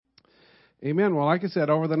Amen. Well, like I said,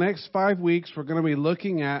 over the next 5 weeks, we're going to be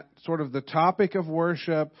looking at sort of the topic of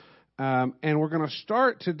worship, and we're going to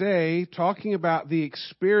start today talking about the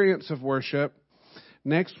experience of worship.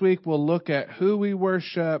 Next week, we'll look at who we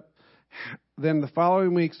worship, then the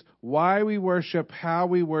following weeks, why we worship, how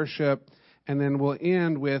we worship, and then we'll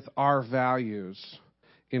end with our values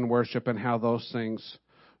in worship and how those things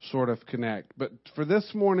sort of connect. But for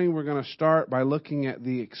this morning, we're going to start by looking at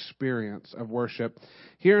the experience of worship.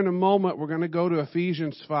 Here in a moment, we're going to go to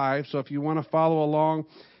Ephesians 5. So if you want to follow along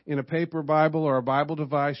in a paper Bible or a Bible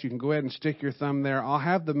device, you can go ahead and stick your thumb there. I'll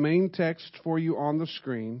have the main text for you on the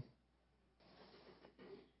screen.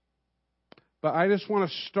 But I just want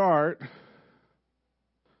to start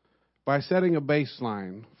by setting a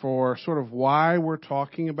baseline for sort of why we're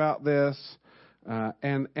talking about this.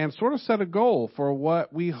 And sort of set a goal for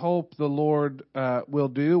what we hope the Lord will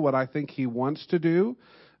do, what I think He wants to do.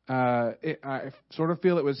 I sort of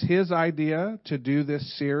feel it was His idea to do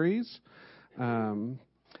this series. And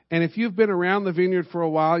if you've been around the Vineyard for a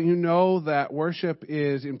while, you know that worship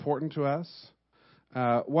is important to us.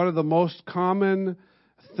 One of the most common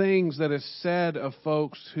things that is said of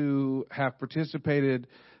folks who have participated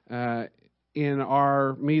in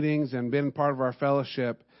our meetings and been part of our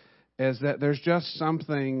fellowship is that there's just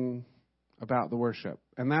something about the worship.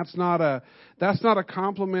 And that's not a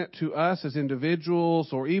compliment to us as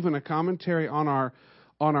individuals or even a commentary on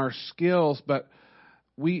our skills, but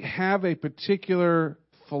we have a particular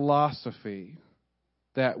philosophy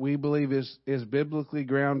that we believe is biblically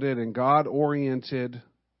grounded and God-oriented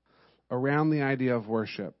around the idea of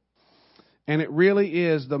worship. And it really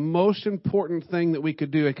is the most important thing that we could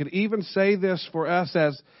do. I could even say this for us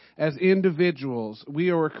as individuals. We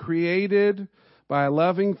are created by a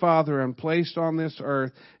loving Father and placed on this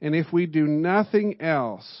earth. And if we do nothing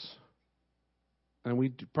else, and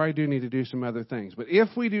we probably do need to do some other things, but if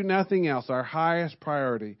we do nothing else, our highest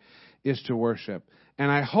priority is to worship.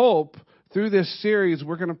 And I hope through this series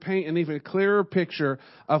we're going to paint an even clearer picture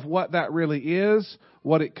of what that really is,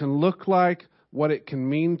 what it can look like, what it can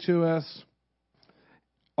mean to us,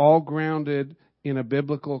 all grounded in a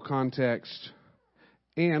biblical context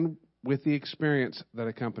and with the experience that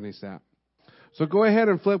accompanies that. So go ahead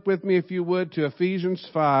and flip with me, if you would, to Ephesians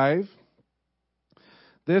 5.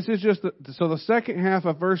 This is just the second half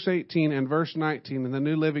of verse 18 and verse 19 in the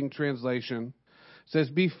New Living Translation says,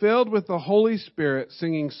 "Be filled with the Holy Spirit,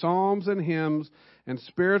 singing psalms and hymns and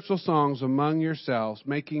spiritual songs among yourselves,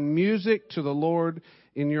 making music to the Lord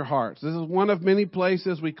in your hearts." This is one of many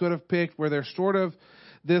places we could have picked where there's sort of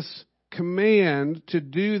this command to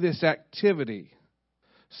do this activity,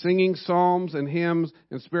 singing psalms and hymns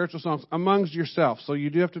and spiritual songs amongst yourself. So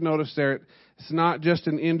you do have to notice there, it's not just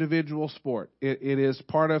an individual sport. It is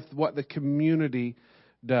part of what the community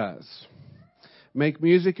does. Make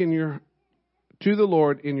music to the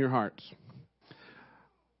Lord in your hearts.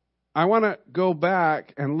 I want to go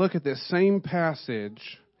back and look at this same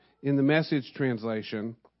passage in the Message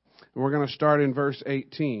translation. And we're going to start in verse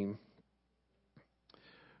 18.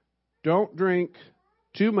 Don't drink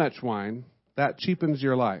too much wine. That cheapens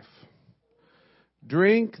your life.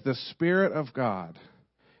 Drink the Spirit of God.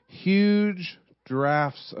 Huge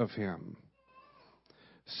draughts of Him.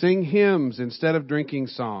 Sing hymns instead of drinking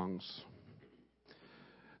songs.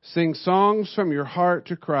 Sing songs from your heart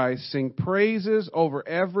to Christ. Sing praises over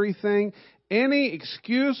everything. Any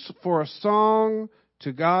excuse for a song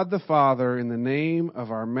to God the Father in the name of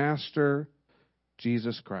our Master,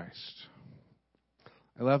 Jesus Christ.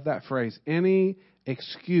 I love that phrase. Any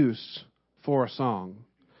excuse for a song.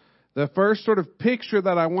 The first sort of picture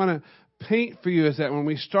that I want to paint for you is that when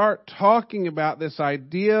we start talking about this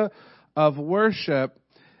idea of worship,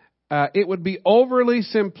 it would be overly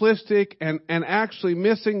simplistic and actually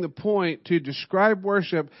missing the point to describe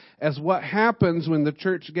worship as what happens when the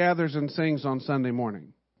church gathers and sings on Sunday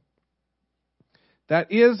morning.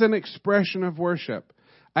 That is an expression of worship.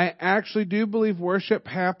 I actually do believe worship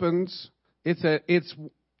happens. It's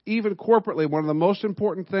even corporately one of the most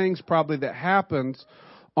important things probably that happens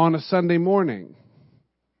on a Sunday morning.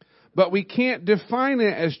 But we can't define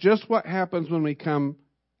it as just what happens when we come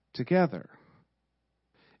together.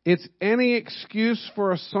 It's any excuse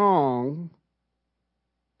for a song,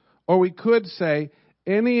 or we could say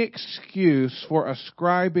any excuse for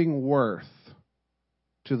ascribing worth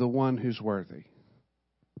to the one who's worthy.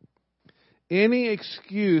 Any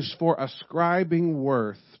excuse for ascribing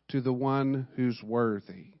worth to the one who's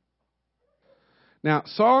worthy. Now,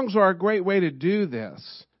 songs are a great way to do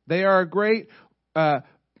this. They are a great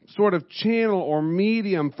sort of channel or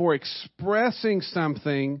medium for expressing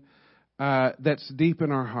something that's deep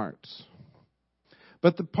in our hearts.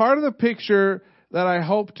 But the part of the picture that I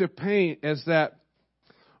hope to paint is that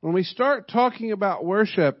when we start talking about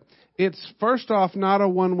worship, it's first off not a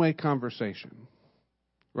one-way conversation,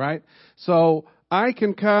 right? So I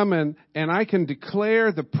can come and I can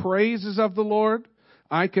declare the praises of the Lord.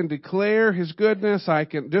 I can declare His goodness. I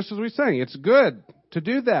can, just as we sang, it's good to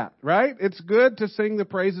do that, right? It's good to sing the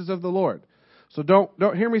praises of the Lord. So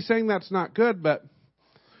don't hear me saying that's not good, but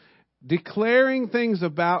declaring things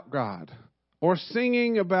about God or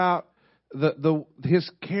singing about His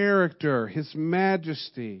character, His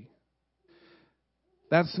majesty,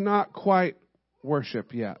 that's not quite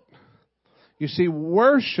worship yet. You see,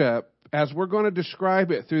 worship, as we're going to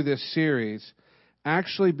describe it through this series,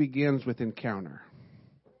 actually begins with encounter.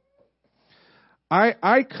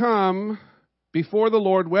 I come before the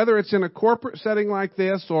Lord, whether it's in a corporate setting like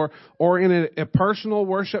this or in a personal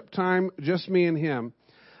worship time, just me and Him.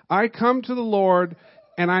 I come to the Lord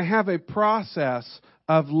and I have a process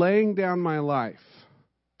of laying down my life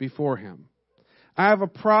before Him. I have a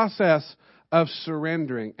process of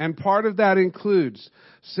surrendering. And part of that includes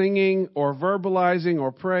singing or verbalizing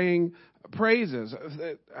or praying praises.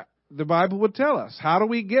 The Bible would tell us. How do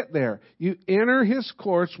we get there? You enter His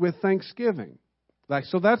courts with thanksgiving.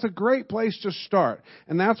 So that's a great place to start.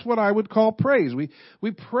 And that's what I would call praise.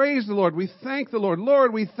 We praise the Lord. We thank the Lord.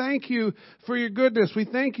 Lord, we thank You for Your goodness. We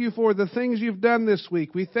thank You for the things You've done this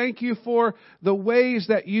week. We thank You for the ways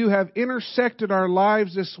that You have intersected our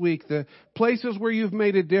lives this week, the places where You've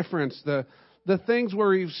made a difference, the things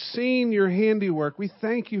where we've seen Your handiwork. We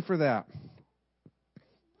thank You for that.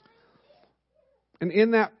 And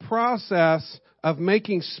in that process of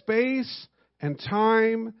making space and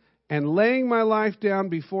time and laying my life down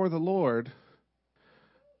before the Lord,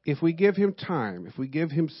 if we give Him time, if we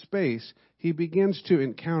give Him space, He begins to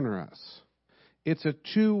encounter us. It's a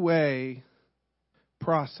two-way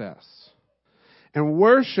process. And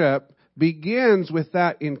worship begins with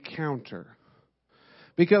that encounter.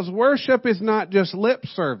 Because worship is not just lip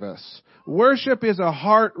service. Worship is a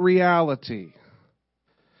heart reality.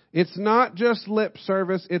 It's not just lip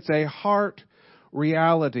service, it's a heart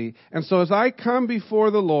reality. And so as I come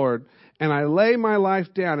before the Lord and I lay my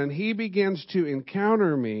life down and He begins to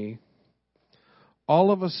encounter me,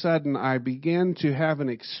 all of a sudden I begin to have an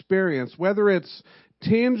experience, whether it's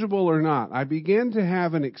tangible or not, I begin to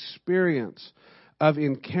have an experience of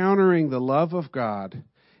encountering the love of God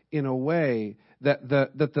in a way that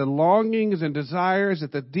the longings and desires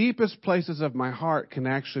at the deepest places of my heart can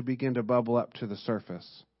actually begin to bubble up to the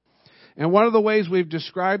surface. And one of the ways we've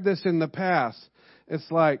described this in the past,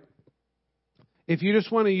 it's like, if you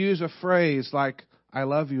just want to use a phrase like, I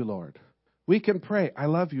love You, Lord, we can pray, I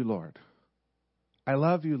love You, Lord. I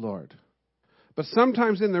love You, Lord. But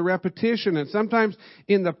sometimes in the repetition and sometimes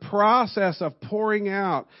in the process of pouring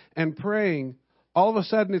out and praying, all of a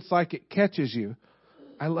sudden it's like it catches you.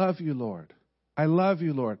 I love You, Lord. I love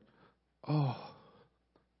You, Lord. Oh,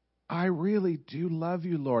 I really do love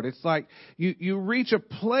You, Lord. It's like you reach a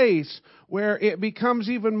place where it becomes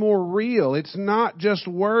even more real. It's not just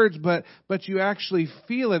words, but you actually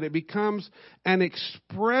feel it. It becomes an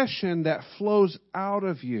expression that flows out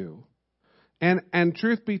of you. And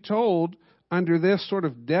truth be told, under this sort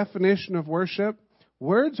of definition of worship,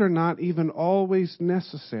 words are not even always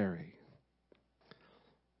necessary.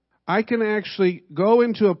 I can actually go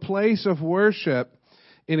into a place of worship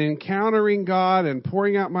in encountering God and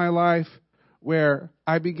pouring out my life where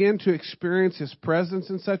I begin to experience His presence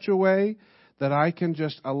in such a way that I can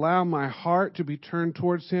just allow my heart to be turned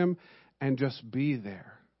towards Him and just be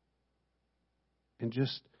there and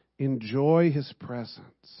just enjoy His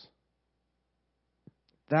presence.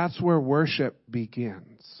 That's where worship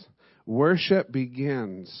begins. Worship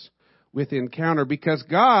begins with encounter because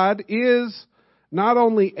God is not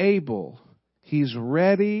only able, He's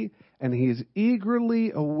ready and He's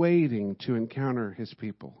eagerly awaiting to encounter His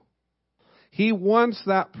people. He wants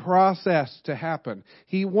that process to happen.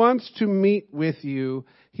 He wants to meet with you.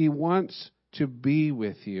 He wants to be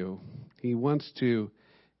with you. He wants to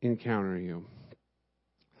encounter you.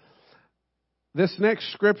 This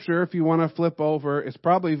next scripture, if you want to flip over, is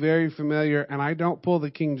probably very familiar, and I don't pull the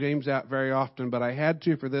King James out very often, but I had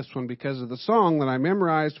to for this one because of the song that I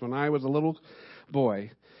memorized when I was a little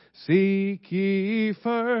boy. Seek ye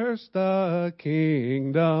first the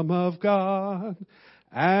kingdom of God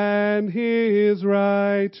and His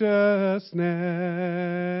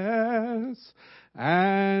righteousness,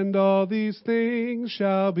 and all these things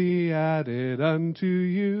shall be added unto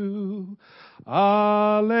you.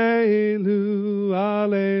 Alleluia,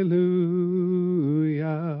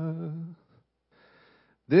 alleluia.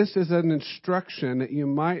 This is an instruction that you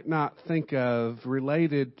might not think of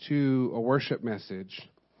related to a worship message.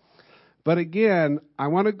 But again, I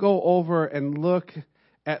want to go over and look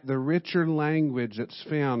at the richer language that's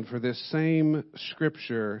found for this same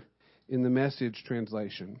scripture in the Message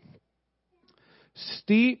translation.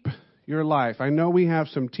 Steep your life. I know we have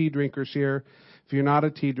some tea drinkers here. If you're not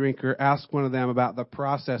a tea drinker, ask one of them about the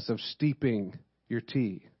process of steeping your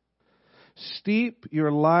tea. Steep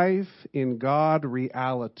your life in God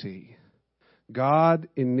reality, God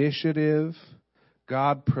initiative,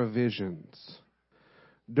 God provisions.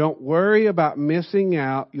 Don't worry about missing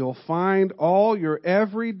out. You'll find all your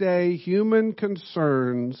everyday human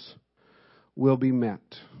concerns will be met.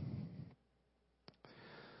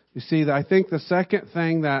 You see, I think the second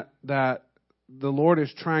thing that the Lord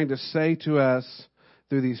is trying to say to us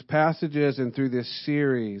through these passages and through this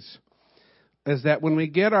series is that when we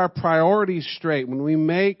get our priorities straight, when we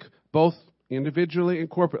make both individually and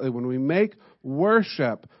corporately, when we make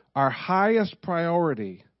worship our highest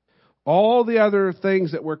priority, all the other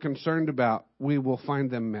things that we're concerned about, we will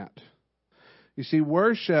find them met. You see,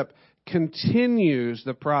 worship continues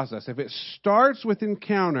the process. If it starts with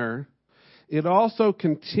encounter, it also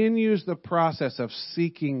continues the process of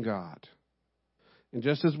seeking God. And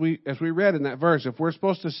just as we read in that verse, if we're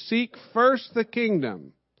supposed to seek first the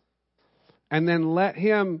kingdom and then let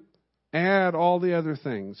Him add all the other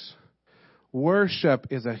things, worship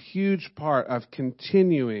is a huge part of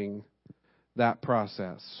continuing that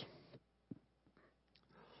process.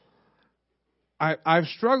 I've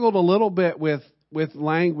struggled a little bit with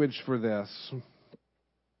language for this.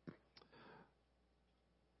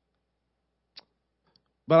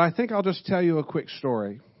 But I think I'll just tell you a quick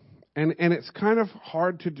story. And it's kind of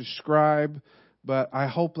hard to describe, but I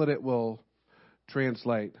hope that it will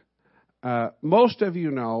translate. Most of you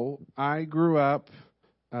know I grew up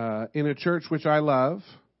in a church which I love.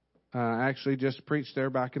 I actually just preached there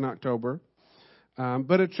back in October.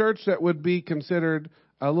 But a church that would be considered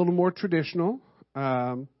a little more traditional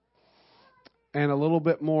and a little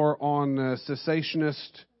bit more on the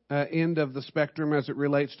cessationist end of the spectrum as it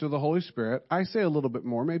relates to the Holy Spirit. I say a little bit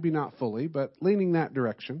more, maybe not fully, but leaning that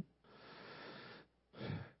direction.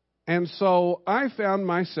 And so I found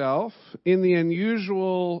myself in the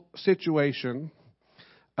unusual situation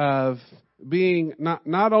of being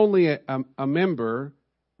not only a member,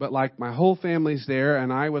 but like my whole family's there,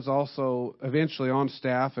 and I was also eventually on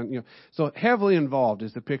staff, and so heavily involved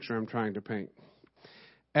is the picture I'm trying to paint.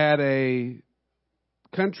 At a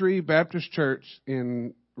country Baptist church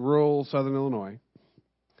in rural southern Illinois,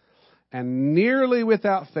 and nearly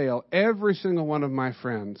without fail, every single one of my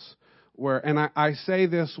friends were, and I say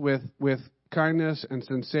this with kindness and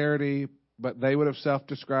sincerity, but they would have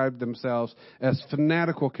self-described themselves as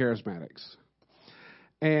fanatical charismatics.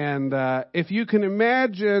 And if you can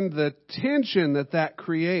imagine the tension that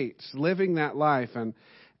creates living that life,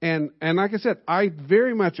 and like I said, I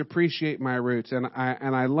very much appreciate my roots, and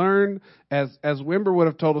I learned, as Wimber would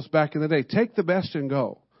have told us back in the day, take the best and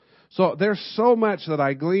go. So there's so much that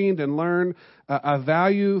I gleaned and learned, a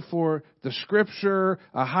value for the Scripture,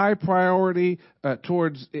 a high priority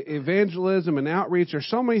towards evangelism and outreach. There's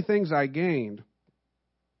so many things I gained.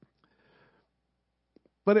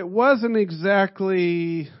 But it wasn't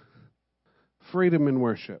exactly freedom in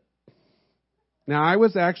worship. Now, I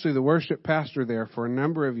was actually the worship pastor there for a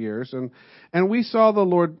number of years, and we saw the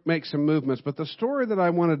Lord make some movements. But the story that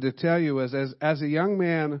I wanted to tell you is, as a young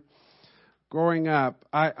man growing up,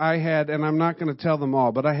 I had, and I'm not going to tell them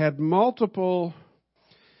all, but I had multiple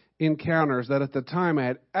encounters that at the time I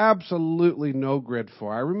had absolutely no grid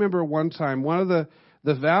for. I remember one time, one of the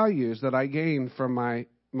values that I gained from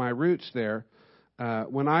my roots there,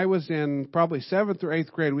 when I was in probably 7th or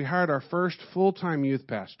 8th grade, we hired our first full-time youth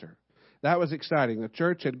pastor. That was exciting. The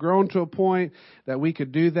church had grown to a point that we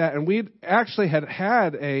could do that. And we actually had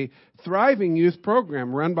a thriving youth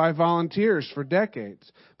program run by volunteers for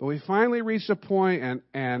decades. But we finally reached a point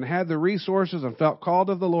and had the resources and felt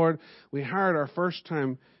called of the Lord. We hired our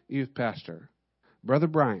first-time youth pastor, Brother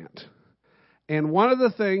Bryant. And one of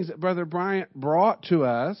the things that Brother Bryant brought to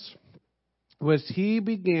us was he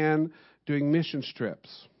began doing mission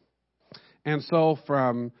trips. And so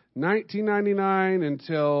from 1999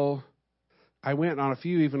 until I went on a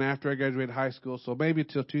few even after I graduated high school, so maybe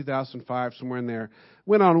till 2005, somewhere in there,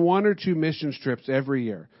 went on 1 or 2 mission trips every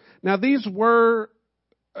year. Now, these were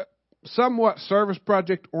somewhat service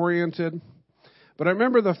project oriented, but I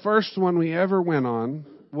remember the first one we ever went on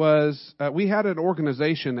was we had an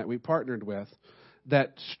organization that we partnered with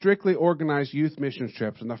that strictly organized youth mission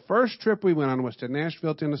trips. And the first trip we went on was to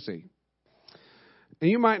Nashville, Tennessee. And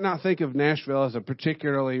you might not think of Nashville as a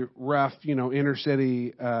particularly rough, inner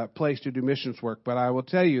city place to do missions work, but I will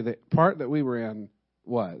tell you that part that we were in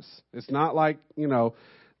was. It's not like,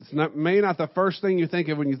 may not the first thing you think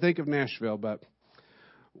of when you think of Nashville, but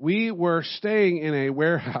we were staying in a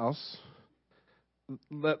warehouse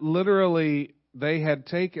that literally they had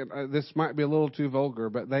taken, this might be a little too vulgar,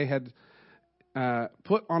 but they had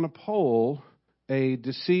put on a pole a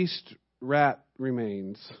deceased rat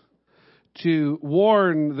remains to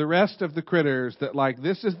warn the rest of the critters that, like,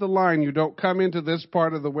 this is the line, you don't come into this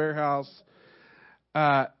part of the warehouse.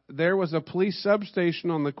 There was a police substation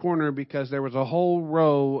on the corner because there was a whole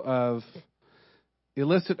row of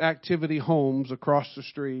illicit activity homes across the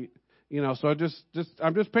street. You know, so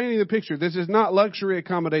I'm just painting the picture. This is not luxury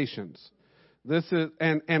accommodations. This is,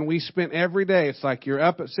 and we spent every day. It's like you're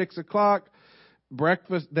up at 6:00,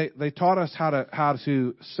 breakfast. They taught us how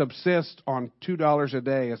to subsist on $2 a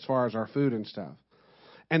day as far as our food and stuff.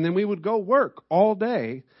 And then we would go work all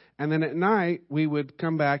day. And then at night, we would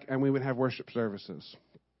come back and we would have worship services.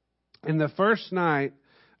 And the first night,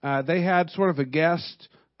 they had sort of a guest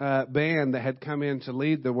band that had come in to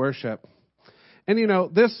lead the worship. And, you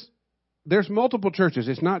know, there's multiple churches.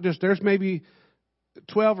 It's not just, there's maybe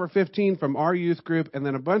 12 or 15 from our youth group and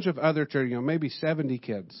then a bunch of other churches, you know, maybe 70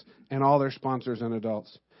 kids and all their sponsors and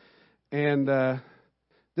adults. And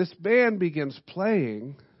this band begins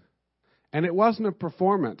playing, and it wasn't a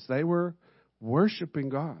performance. They were worshiping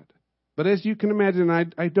God. But as you can imagine,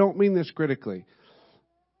 I don't mean this critically.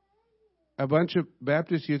 A bunch of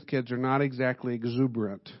Baptist youth kids are not exactly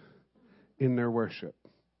exuberant in their worship.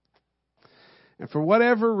 And for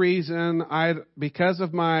whatever reason, because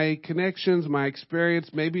of my connections, my experience,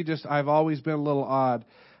 maybe just I've always been a little odd,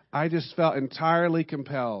 I just felt entirely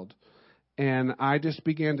compelled. And I just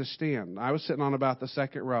began to stand. I was sitting on about the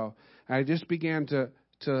second row. I just began to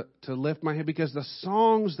lift my hand because the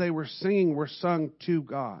songs they were singing were sung to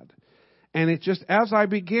God. And it just, as I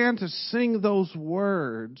began to sing those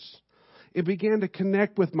words, it began to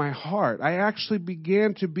connect with my heart. I actually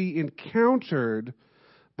began to be encountered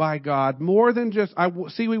by God more than just,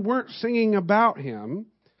 we weren't singing about Him.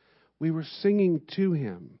 We were singing to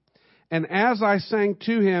Him. And as I sang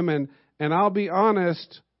to Him, and I'll be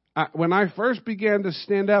honest, when I first began to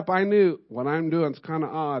stand up, I knew what I'm doing is kind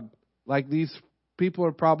of odd. Like, these people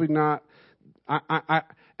are probably not,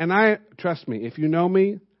 trust me, if you know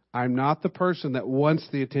me, I'm not the person that wants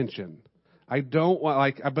the attention. I don't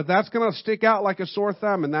want, but that's going to stick out like a sore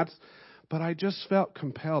thumb, but I just felt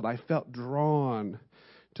compelled. I felt drawn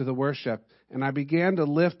to the worship, and I began to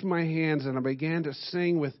lift my hands, and I began to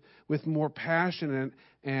sing with more passion,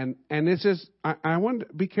 and this is, I want to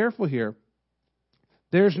be careful here.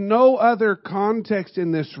 There's no other context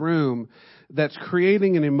in this room that's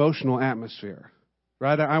creating an emotional atmosphere,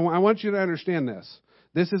 right? I want you to understand this.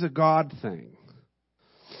 This is a God thing.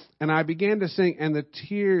 And I began to sing, and the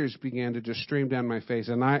tears began to just stream down my face.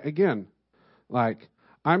 And I'm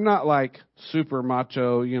not like super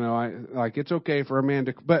macho, you know, it's okay for a man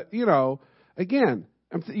to, but, you know, again,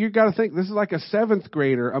 you got to think this is like a 7th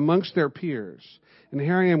grader amongst their peers. And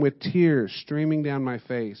here I am with tears streaming down my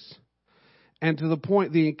face. And to the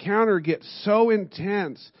point, the encounter gets so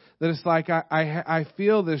intense that it's like I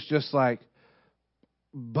feel this just like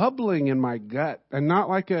bubbling in my gut. And not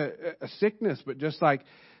like a sickness, but just like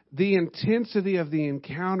the intensity of the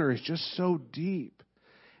encounter is just so deep.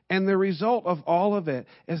 And the result of all of it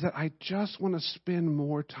is that I just want to spend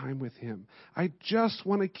more time with Him. I just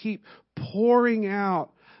want to keep pouring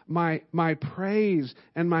out my praise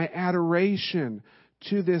and my adoration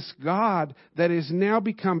to this God that has now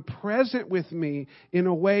become present with me in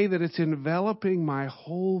a way that it's enveloping my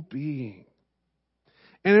whole being.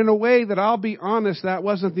 And in a way that, I'll be honest, that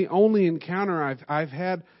wasn't the only encounter. I've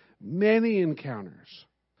had many encounters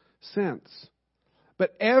since.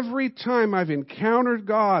 But every time I've encountered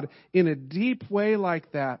God in a deep way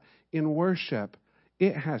like that in worship,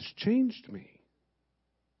 it has changed me.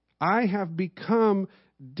 I have become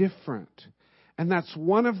different. And that's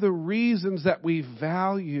one of the reasons that we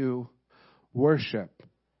value worship.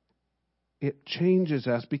 It changes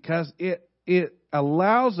us because it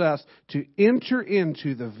allows us to enter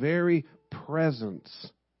into the very presence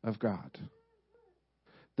of God.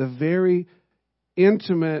 The very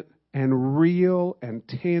intimate and real and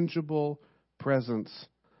tangible presence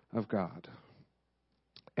of God.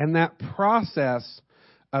 And that process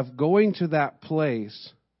of going to that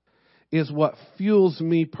place is what fuels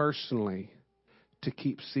me personally to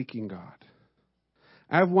keep seeking God.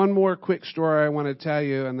 I have one more quick story I want to tell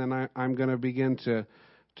you, and then I'm going to begin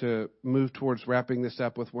to move towards wrapping this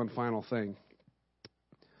up with one final thing.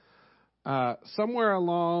 Somewhere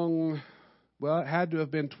along, it had to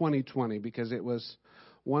have been 2020 because it was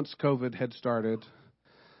once COVID had started.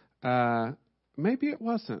 maybe it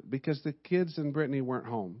wasn't because the kids and Brittany weren't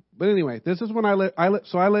home. But anyway, this is when I lived.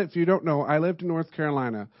 If you don't know, I lived in North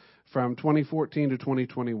Carolina from 2014 to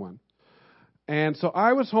 2021. And so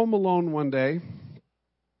I was home alone one day.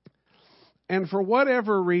 And for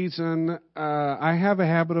whatever reason, I have a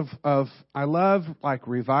habit of I love like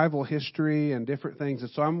revival history and different things.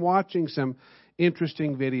 And so I'm watching some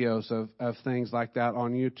interesting videos of things like that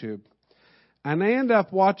on YouTube. And I end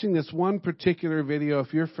up watching this one particular video.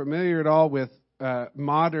 If you're familiar at all with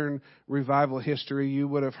modern revival history, you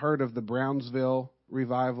would have heard of the Brownsville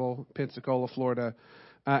revival, Pensacola, Florida.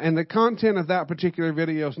 And the content of that particular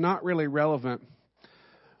video is not really relevant.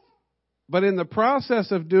 But in the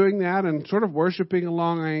process of doing that and sort of worshiping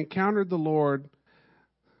along, I encountered the Lord.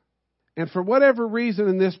 And for whatever reason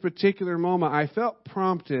in this particular moment, I felt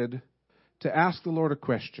prompted to ask the Lord a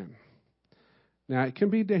question. Now, it can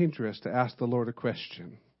be dangerous to ask the Lord a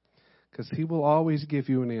question because He will always give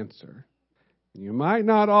you an answer. You might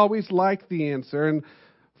not always like the answer. And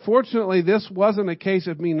fortunately, this wasn't a case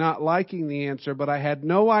of me not liking the answer, but I had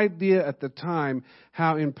no idea at the time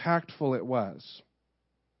how impactful it was.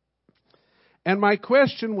 And my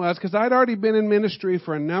question was, because I'd already been in ministry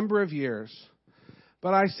for a number of years,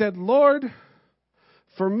 but I said, Lord,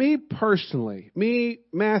 for me personally, me,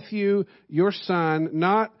 Matthew, your son,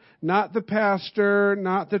 not the pastor,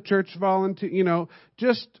 not the church volunteer,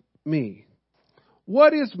 just me.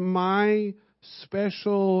 What is my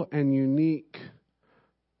special and unique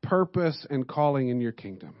purpose and calling in your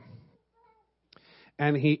kingdom?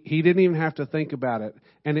 And he didn't even have to think about it.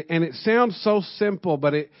 And it sounds so simple,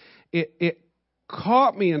 but it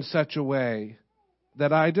caught me in such a way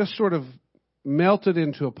that I just sort of melted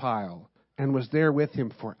into a pile and was there with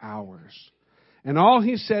him for hours. And all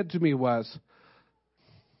he said to me was,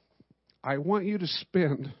 I want you to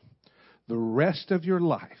spend the rest of your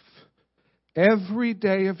life, every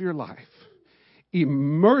day of your life,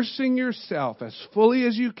 immersing yourself as fully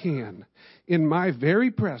as you can in my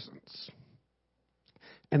very presence,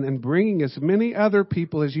 and then bringing as many other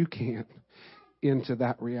people as you can into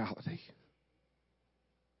that reality.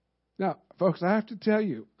 Now, folks, I have to tell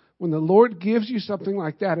you, when the Lord gives you something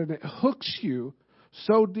like that and it hooks you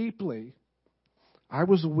so deeply, I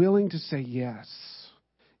was willing to say yes.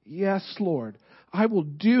 Yes, Lord, I will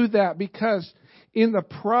do that because in the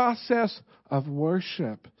process of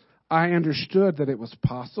worship, I understood that it was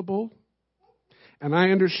possible. And I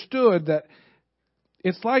understood that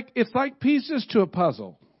it's like pieces to a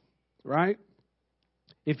puzzle, right?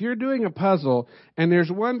 If you're doing a puzzle and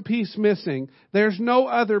there's one piece missing, there's no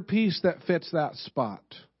other piece that fits that spot.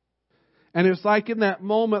 And it's like in that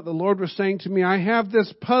moment the Lord was saying to me, I have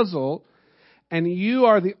this puzzle and you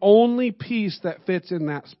are the only piece that fits in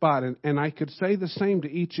that spot. And I could say the same to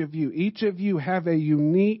each of you. Each of you have a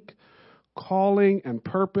unique calling and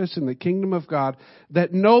purpose in the kingdom of God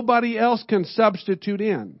that nobody else can substitute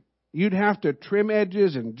in. You'd have to trim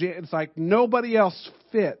edges and it's like nobody else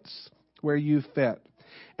fits where you fit.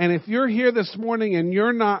 And if you're here this morning and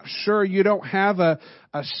you're not sure, you don't have a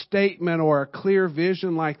statement or a clear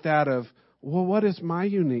vision like that of, well, what is my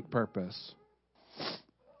unique purpose?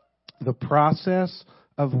 The process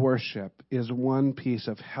of worship is one piece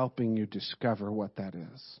of helping you discover what that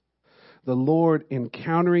is. The Lord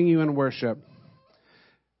encountering you in worship.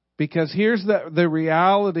 Because here's the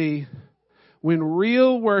reality. When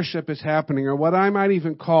real worship is happening, or what I might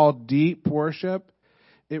even call deep worship,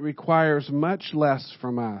 it requires much less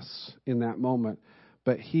from us in that moment.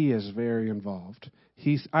 But He is very involved.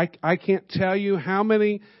 I can't tell you how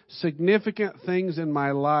many significant things in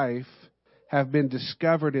my life have been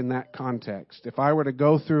discovered in that context. If I were to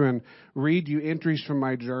go through and read you entries from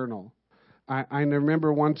my journal, I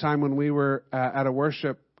remember one time when we were at a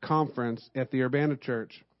worship conference at the Urbana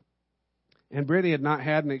Church, and Brittany had not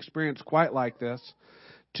had an experience quite like this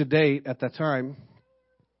to date at the time,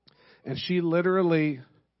 and she literally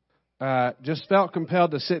just felt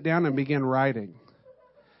compelled to sit down and begin writing.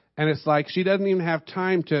 And it's like she doesn't even have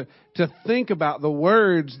time to think about the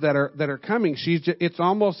words that are coming. It's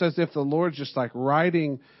almost as if the Lord's just like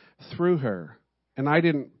writing through her. And I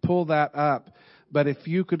didn't pull that up. But if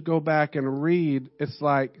you could go back and read, it's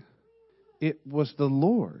like it was the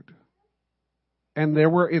Lord. And there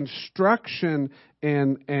were instruction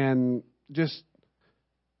and just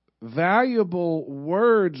valuable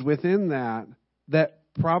words within that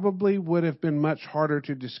probably would have been much harder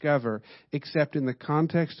to discover, except in the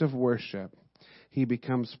context of worship. He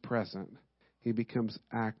becomes present. He becomes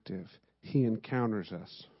active. He encounters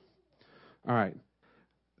us. All right.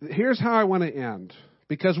 Here's how I want to end.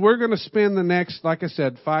 Because we're going to spend the next, like I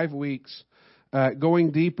said, 5 weeks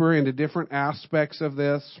going deeper into different aspects of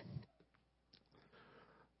this.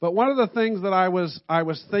 But one of the things that I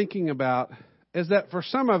was thinking about is that for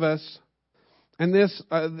some of us, and this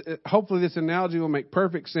hopefully this analogy will make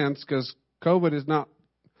perfect sense because COVID is not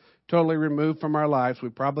totally removed from our lives. We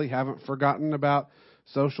probably haven't forgotten about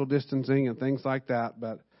social distancing and things like that.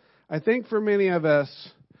 But I think for many of us,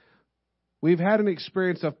 we've had an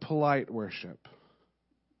experience of polite worship,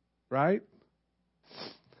 right?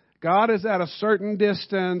 God is at a certain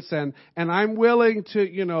distance, and I'm willing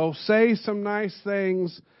to, say some nice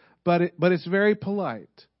things, but it's very polite.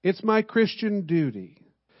 It's my Christian duty.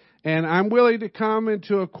 And I'm willing to come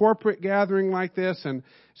into a corporate gathering like this and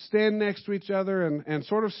stand next to each other and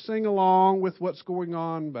sort of sing along with what's going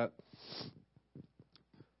on. But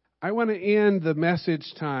I want to end the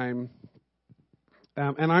message time,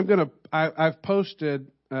 and I've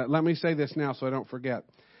posted, let me say this now so I don't forget.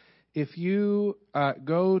 If you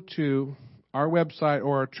go to our website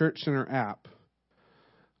or our Church Center app,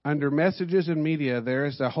 under Messages and Media, there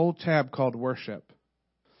is a whole tab called Worship.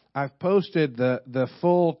 I've posted the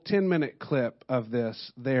full 10-minute clip of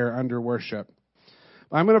this there under Worship.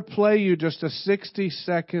 I'm going to play you just a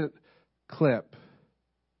 60-second clip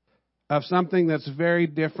of something that's very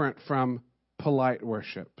different from polite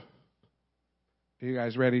worship. Are you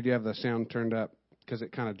guys ready? Do you have the sound turned up? Because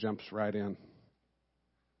it kind of jumps right in.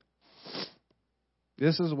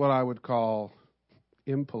 This is what I would call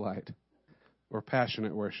impolite or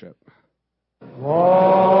passionate worship.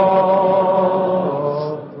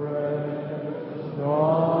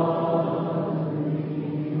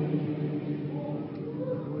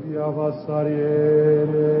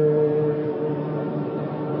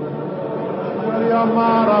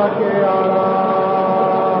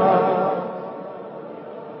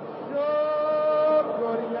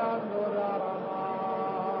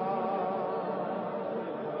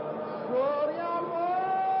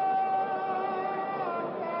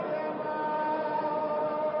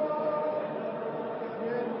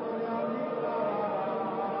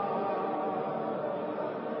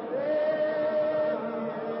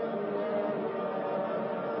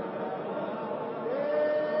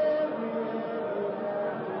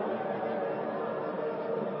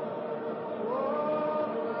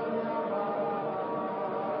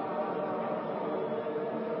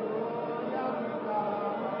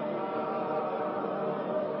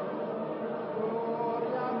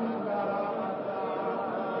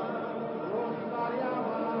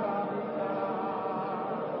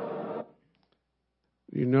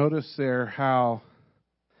 You notice there how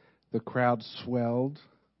the crowd swelled.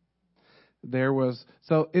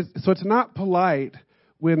 So it's not polite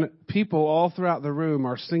when people all throughout the room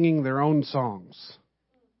are singing their own songs,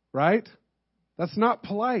 right? That's not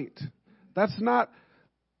polite. That's not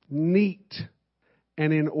neat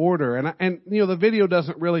and in order. And the video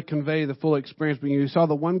doesn't really convey the full experience. But you saw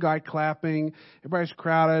the one guy clapping, everybody's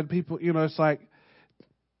crowded, people. It's like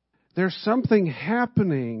there's something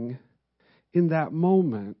happening in that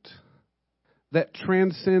moment that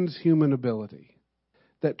transcends human ability,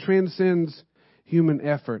 that transcends human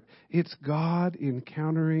effort. It's God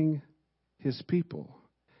encountering His people.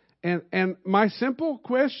 And my simple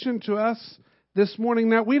question to us this morning,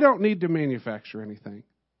 now we don't need to manufacture anything.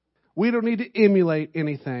 We don't need to emulate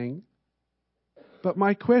anything. But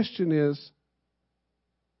my question is,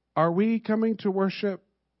 are we coming to worship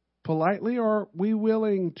politely, or are we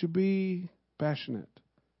willing to be passionate?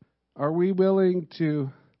 Are we willing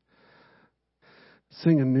to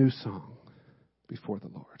sing a new song before the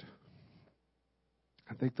Lord?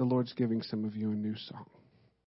 I think the Lord's giving some of you a new song.